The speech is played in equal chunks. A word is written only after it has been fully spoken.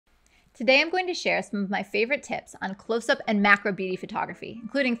Today I'm going to share some of my favorite tips on close-up and macro beauty photography,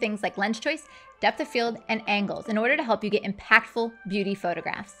 including things like lens choice, depth of field, and angles in order to help you get impactful beauty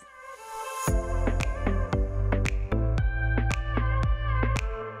photographs.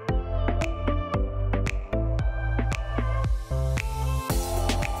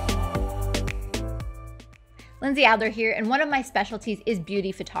 Lindsay here, and one of my specialties is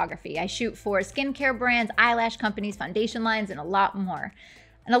beauty photography. I shoot for skincare brands, eyelash companies, foundation lines, and a lot more.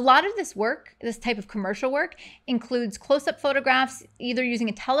 And a lot of this work, this type of commercial work, includes close-up photographs, either using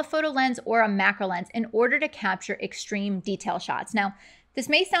a telephoto lens or a macro lens in order to capture extreme detail shots. Now, this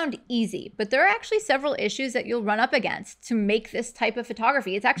may sound easy, but there are actually several issues that you'll run up against to make this type of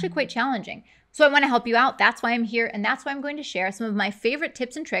photography. It's actually quite challenging. So I want to help you out. That's why I'm here, and that's why I'm going to share some of my favorite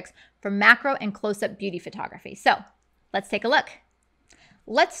tips and tricks for macro and close-up beauty photography. So let's take a look.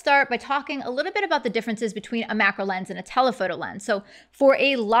 Let's start by talking a little bit about the differences between a macro lens and a telephoto lens. So for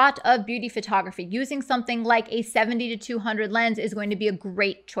a lot of beauty photography, using something like a 70 to 200 lens is going to be a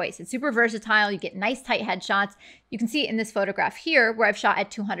great choice. It's super versatile. You get nice tight headshots. You can see it in this photograph here where I've shot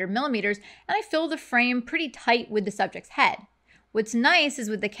at 200 millimeters and I fill the frame pretty tight with the subject's head. What's nice is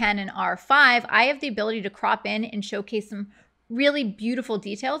with the Canon R5, I have the ability to crop in and showcase some really beautiful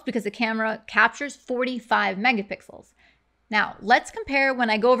details because the camera captures 45 megapixels. Now, let's compare when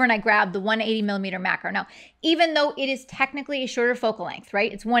I go over and I grab the 180 millimeter macro. Now, even though it is technically a shorter focal length,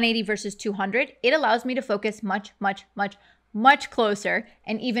 right? It's 180 versus 200. It allows me to focus much closer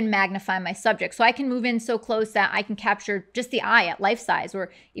and even magnify my subject. So I can move in so close that I can capture just the eye at life size or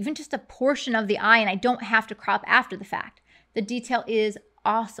even just a portion of the eye, and I don't have to crop after the fact. The detail is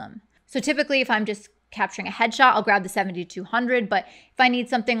awesome. So typically if I'm just capturing a headshot, I'll grab the 70-200, but if I need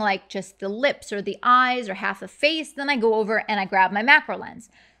something like just the lips or the eyes or half the face, then I go over and I grab my macro lens.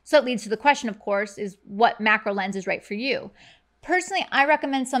 So it leads to the question, of course, is what macro lens is right for you? Personally, I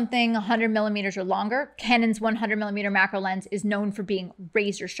recommend something 100 millimeters or longer. Canon's 100 millimeter macro lens is known for being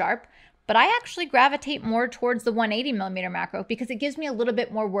razor sharp, but I actually gravitate more towards the 180 millimeter macro because it gives me a little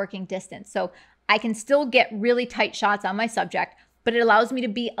bit more working distance. So I can still get really tight shots on my subject, but it allows me to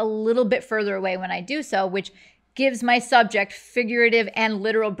be a little bit further away when I do so, which gives my subject figurative and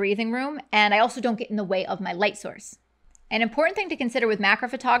literal breathing room, and I also don't get in the way of my light source. An important thing to consider with macro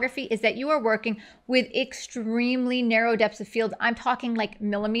photography is that you are working with extremely narrow depths of field. I'm talking like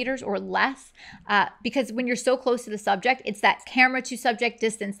millimeters or less, because when you're so close to the subject, it's that camera to subject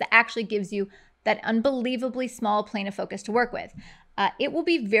distance that actually gives you that unbelievably small plane of focus to work with. It will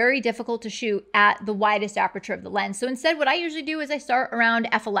be very difficult to shoot at the widest aperture of the lens. So instead, what I usually do is I start around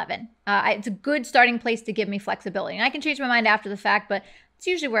f11. It's a good starting place to give me flexibility. And I can change my mind after the fact, but it's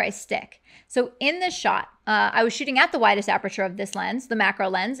usually where I stick. So in this shot, I was shooting at the widest aperture of this lens, the macro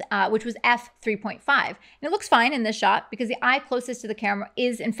lens, which was f3.5. And it looks fine in this shot because the eye closest to the camera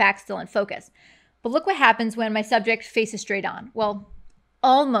is in fact still in focus. But look what happens when my subject faces straight on. Well,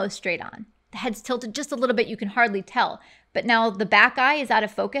 almost straight on. The head's tilted just a little bit, you can hardly tell. But now the back eye is out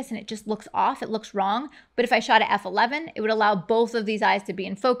of focus and it just looks off, it looks wrong. But if I shot at f11, it would allow both of these eyes to be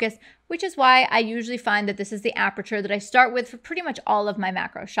in focus, which is why I usually find that this is the aperture that I start with for pretty much all of my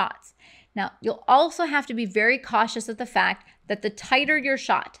macro shots. Now, you'll also have to be very cautious of the fact that the tighter your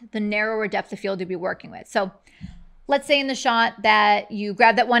shot, the narrower depth of field you'll be working with. So let's say in the shot that you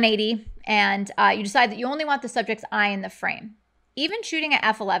grab that 180 and you decide that you only want the subject's eye in the frame. Even shooting at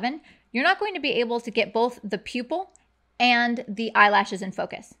f11, you're not going to be able to get both the pupil and the eyelashes in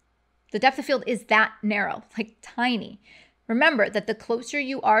focus. The depth of field is that narrow, like tiny. Remember that the closer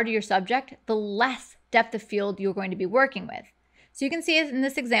you are to your subject, the less depth of field you're going to be working with. So you can see in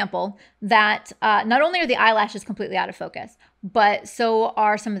this example that not only are the eyelashes completely out of focus, but so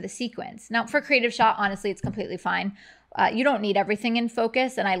are some of the sequins. Now for a creative shot, honestly, it's completely fine. You don't need everything in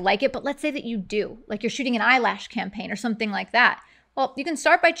focus and I like it, but let's say that you do, like you're shooting an eyelash campaign or something like that. Well, you can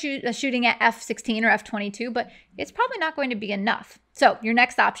start by shooting at f16 or f22, but it's probably not going to be enough. So your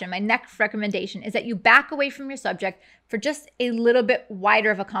next option, my next recommendation is that you back away from your subject for just a little bit wider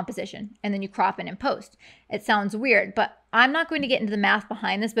of a composition, and then you crop in and post. It sounds weird, but I'm not going to get into the math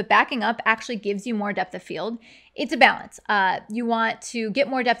behind this, but backing up actually gives you more depth of field. It's a balance. You want to get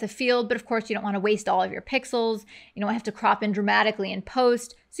more depth of field, but of course you don't want to waste all of your pixels. You don't have to crop in dramatically in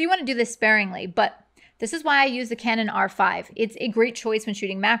post. So you want to do this sparingly, but this is why I use the Canon R5. It's a great choice when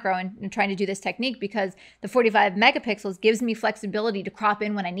shooting macro and trying to do this technique because the 45 megapixels gives me flexibility to crop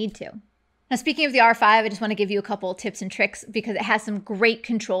in when I need to. Now, speaking of the R5, I just want to give you a couple tips and tricks because it has some great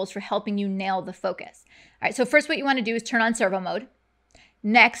controls for helping you nail the focus. All right, so first what you want to do is turn on servo mode.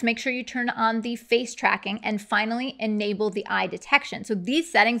 Next, make sure you turn on the face tracking, and finally enable the eye detection. So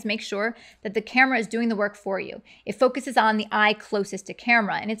these settings make sure that the camera is doing the work for you. It focuses on the eye closest to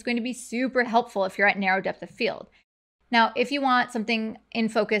camera, and it's going to be super helpful if you're at narrow depth of field. Now, if you want something in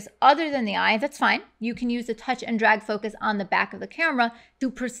focus other than the eye, that's fine. You can use the touch and drag focus on the back of the camera to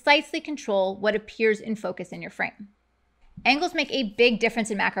precisely control what appears in focus in your frame. Angles make a big difference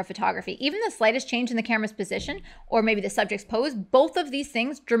in macro photography. Even the slightest change in the camera's position or maybe the subject's pose, both of these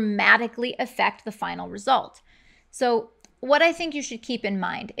things dramatically affect the final result. So what I think you should keep in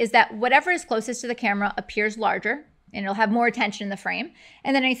mind is that whatever is closest to the camera appears larger, and it'll have more attention in the frame.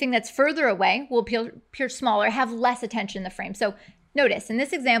 And then anything that's further away will appear smaller, have less attention in the frame. So notice, in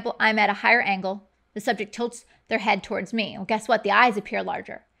this example, I'm at a higher angle. The subject tilts their head towards me. Well, guess what? The eyes appear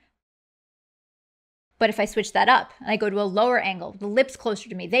larger. But if I switch that up and I go to a lower angle, the lips closer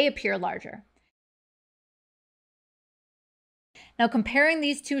to me, they appear larger. Now, comparing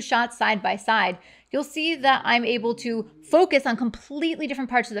these two shots side by side, you'll see that I'm able to focus on completely different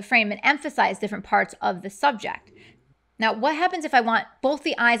parts of the frame and emphasize different parts of the subject. Now, what happens if I want both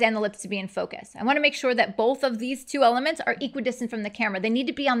the eyes and the lips to be in focus? I want to make sure that both of these two elements are equidistant from the camera. They need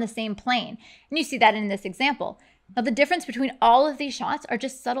to be on the same plane. And you see that in this example. Now, the difference between all of these shots are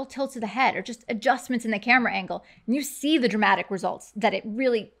just subtle tilts of the head or just adjustments in the camera angle. And you see the dramatic results that it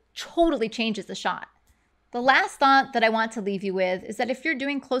really totally changes the shot. The last thought that I want to leave you with is that if you're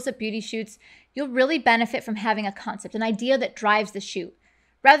doing close-up beauty shoots, you'll really benefit from having a concept, an idea that drives the shoot.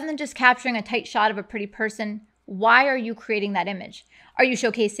 Rather than just capturing a tight shot of a pretty person, why are you creating that image? Are you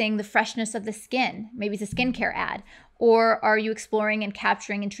showcasing the freshness of the skin? Maybe it's a skincare ad. Or are you exploring and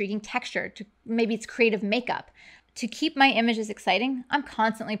capturing intriguing texture? Maybe it's creative makeup. To keep my images exciting, I'm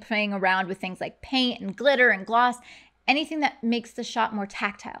constantly playing around with things like paint and glitter and gloss, anything that makes the shot more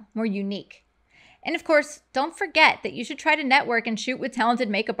tactile, more unique. And of course, don't forget that you should try to network and shoot with talented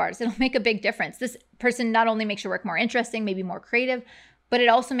makeup artists. It'll make a big difference. This person not only makes your work more interesting, maybe more creative, but it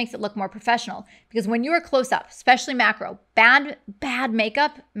also makes it look more professional. Because when you are close up, especially macro, bad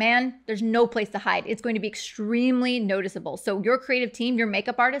makeup, man, there's no place to hide. It's going to be extremely noticeable. So your creative team, your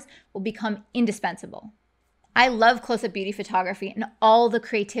makeup artist will become indispensable. I love close-up beauty photography and all the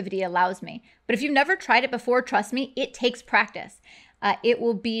creativity it allows me. But if you've never tried it before, trust me, it takes practice. It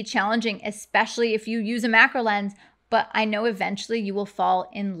will be challenging, especially if you use a macro lens, but I know eventually you will fall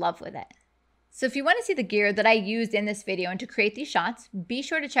in love with it. So if you want to see the gear that I used in this video and to create these shots, be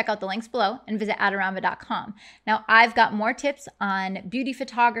sure to check out the links below and visit Adorama.com. Now, I've got more tips on beauty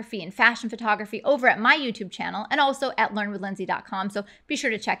photography and fashion photography over at my YouTube channel and also at learnwithlindsay.com, so be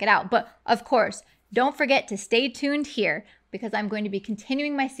sure to check it out. But of course, don't forget to stay tuned here because I'm going to be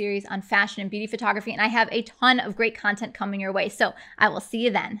continuing my series on fashion and beauty photography, and I have a ton of great content coming your way. So I will see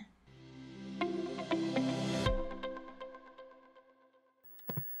you then.